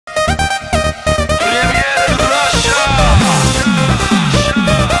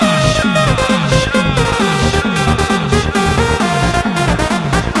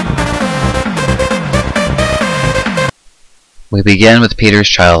We begin with Peter's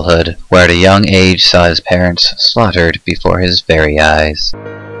childhood, where at a young age saw his parents slaughtered before his very eyes.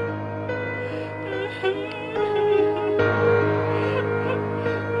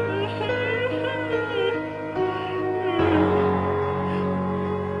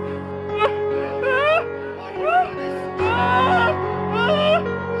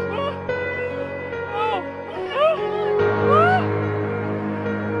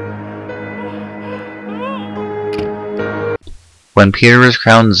 When Peter was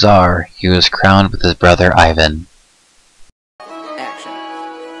crowned Tsar, he was crowned with his brother Ivan. Action.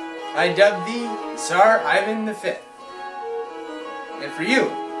 I dub thee Tsar Ivan V. And for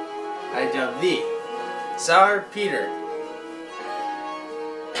you, I dub thee Tsar Peter.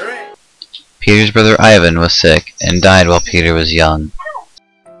 Hooray! Peter's brother Ivan was sick and died while Peter was young.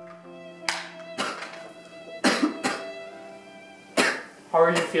 How are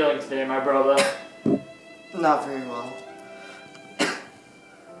you feeling today, my brother? Not very well.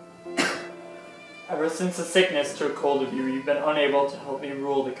 Ever since the sickness took hold of you, you've been unable to help me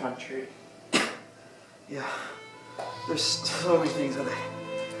rule the country. Yeah, there's so many things that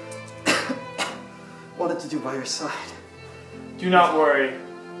I wanted to do by your side. Do not worry.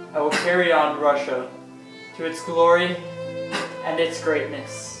 I will carry on Russia to its glory and its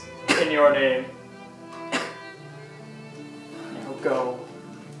greatness in your name. Now go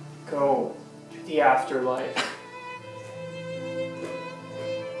to the afterlife.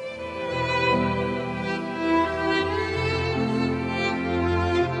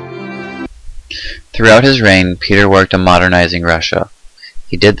 Throughout his reign, Peter worked on modernizing Russia.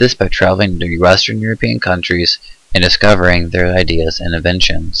 He did this by traveling to Western European countries and discovering their ideas and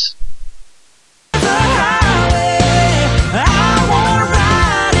inventions.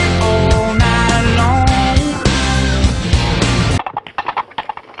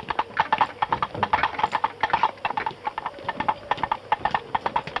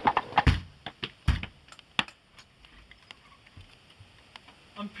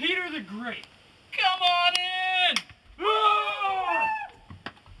 I'm Peter the Great. Come on in! Ah!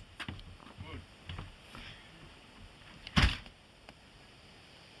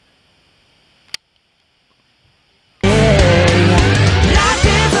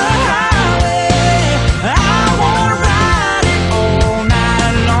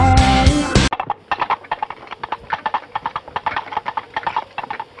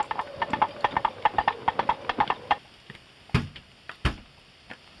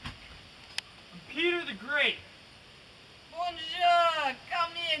 Peter the Great! Bonjour!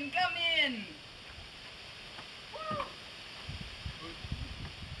 Come in, come in!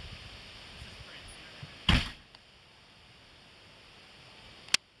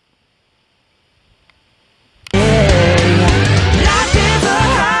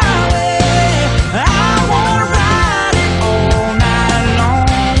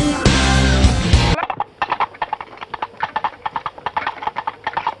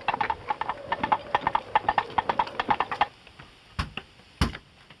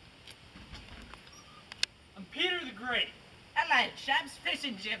 Peter the Great! Hello, chaps, fish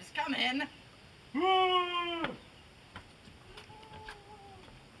and chips, come in.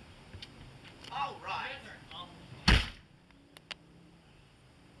 All right.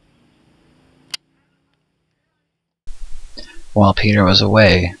 While Peter was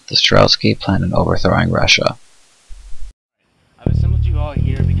away, the Streltsky planned on overthrowing Russia. I've assembled you all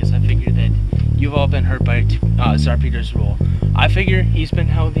here because I figured that you've all been hurt by Tsar Peter's rule. I figure he's been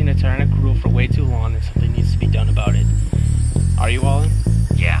holding a tyrannical rule for way too long and something needs to be done about it. Are you all in?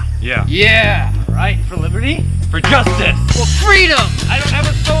 Yeah. Yeah! Right, for liberty? For justice! For freedom! I don't have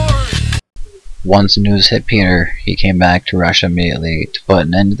a sword! Once news hit Peter, he came back to Russia immediately to put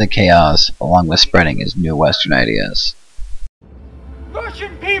an end to the chaos, along with spreading his new Western ideas.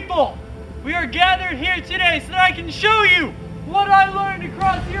 Russian people! We are gathered here today so that I can show you what I learned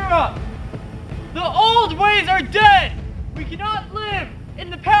across Europe! The old ways are dead! We cannot live in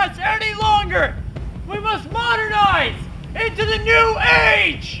the past any longer! We must modernize into the new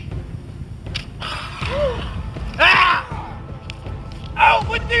age! Ah! Out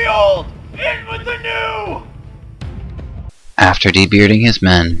with the old! In with the new! After debearding his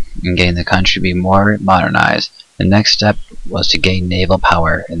men and getting the country to be more modernized, the next step was to gain naval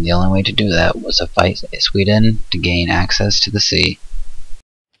power, and the only way to do that was to fight Sweden to gain access to the sea.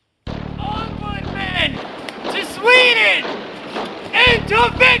 Onward, men! To Sweden!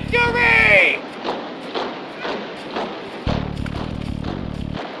 Into victory!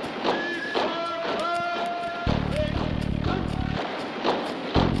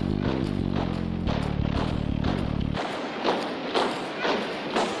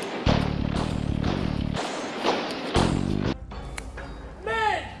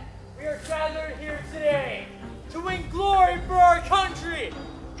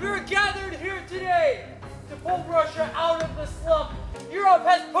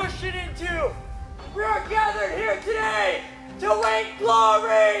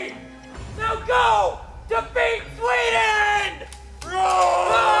 glory! Now go! Defeat Sweden!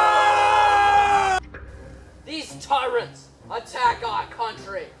 These tyrants attack our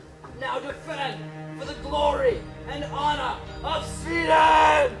country. Now defend for the glory and honor of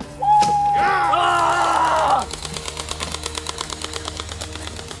Sweden! Ah!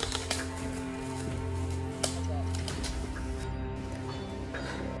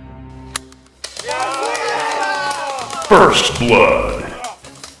 First blood.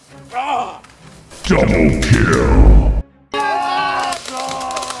 Double kill.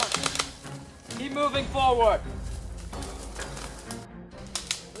 Keep moving forward.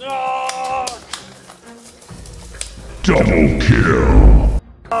 Double kill.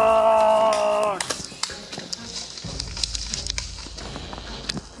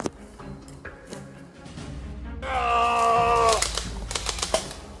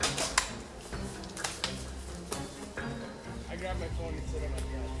 I grabbed my phone and sit on my desk.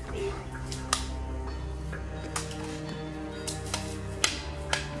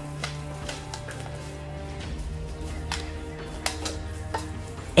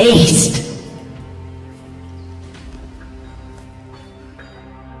 Aced.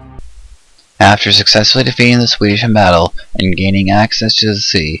 After successfully defeating the Swedish in battle and gaining access to the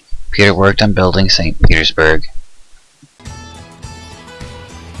sea, Peter worked on building St. Petersburg.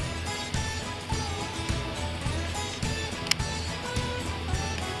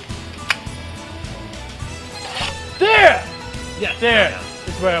 There! Yes, there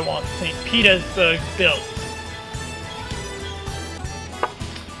is where I want St. Petersburg built.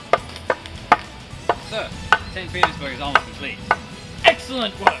 Sir, St. Petersburg is almost complete.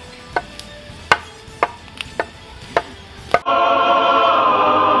 Excellent work!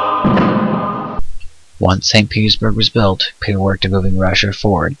 Once St. Petersburg was built, Peter worked on moving Russia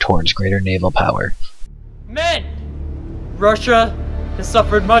forward towards greater naval power. Men! Russia has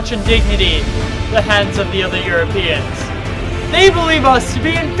suffered much indignity at the hands of the other Europeans. They believe us to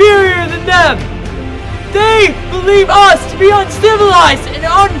be inferior than them! They believe us to be uncivilized and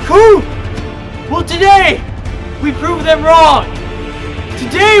uncouth! Well, today, we prove them wrong!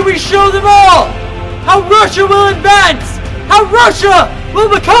 Today we show them all how Russia will advance! How Russia will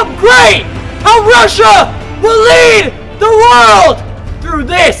become great! How Russia will lead the world through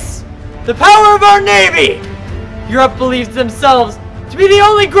this! The power of our Navy! Europe believes themselves to be the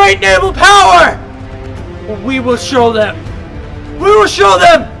only great naval power! Well, we will show them! We will show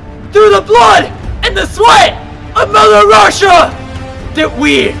them through the blood and the sweat of Mother Russia that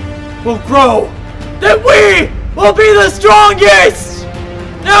we will grow! That we will be the strongest!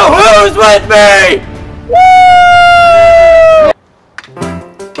 Now who's with me? Woo!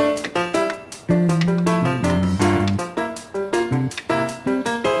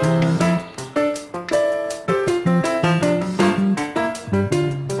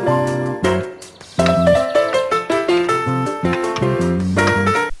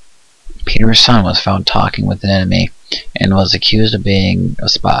 Peter's son was found talking with an enemy and was accused of being a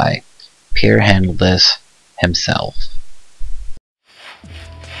spy. Peter handled this himself.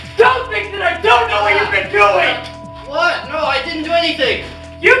 Don't think that I don't know what you've been doing! What? No, I didn't do anything.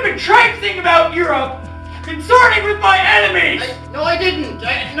 You've been traipsing about Europe, consorting with my enemies! No, I didn't.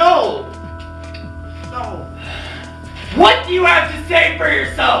 No. No. What do you have to say for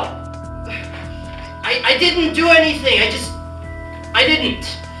yourself? I didn't do anything. I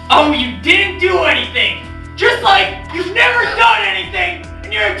didn't. Oh, you didn't do anything! Just like you've never done anything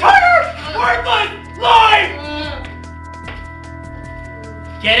in your entire worthless life!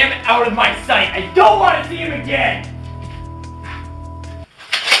 Get him out of my sight! I don't want to see him again!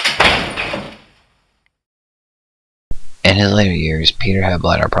 In his later years, Peter had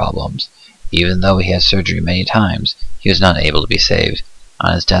bladder problems. Even though he had surgery many times, he was not able to be saved.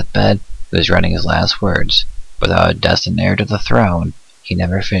 On his deathbed, he was writing his last words. Without a destined heir to the throne, he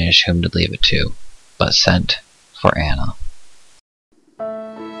never finished whom to leave it to, but sent for Anna.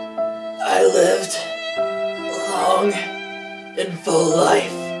 I lived a long and full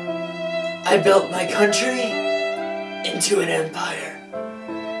life. I built my country into an empire.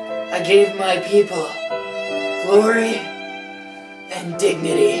 I gave my people glory and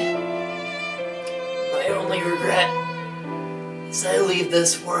dignity. My only regret as I leave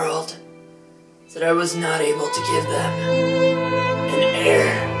this world is that I was not able to give them an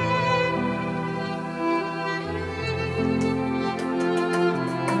heir.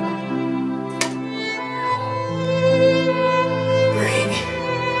 Bring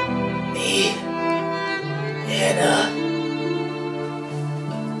me Anna.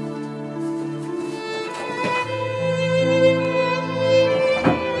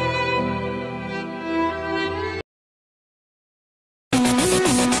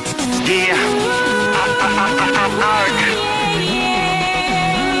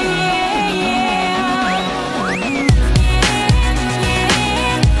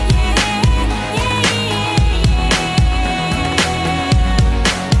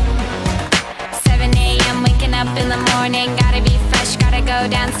 Up in the morning, gotta be fresh, gotta go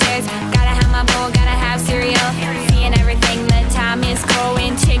downstairs, gotta have my bowl, gotta have cereal, seeing everything, the time is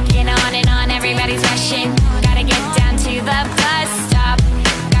going, ticking on and on, everybody's rushing, gotta get down to the bus stop,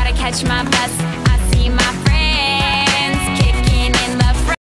 gotta catch my bus.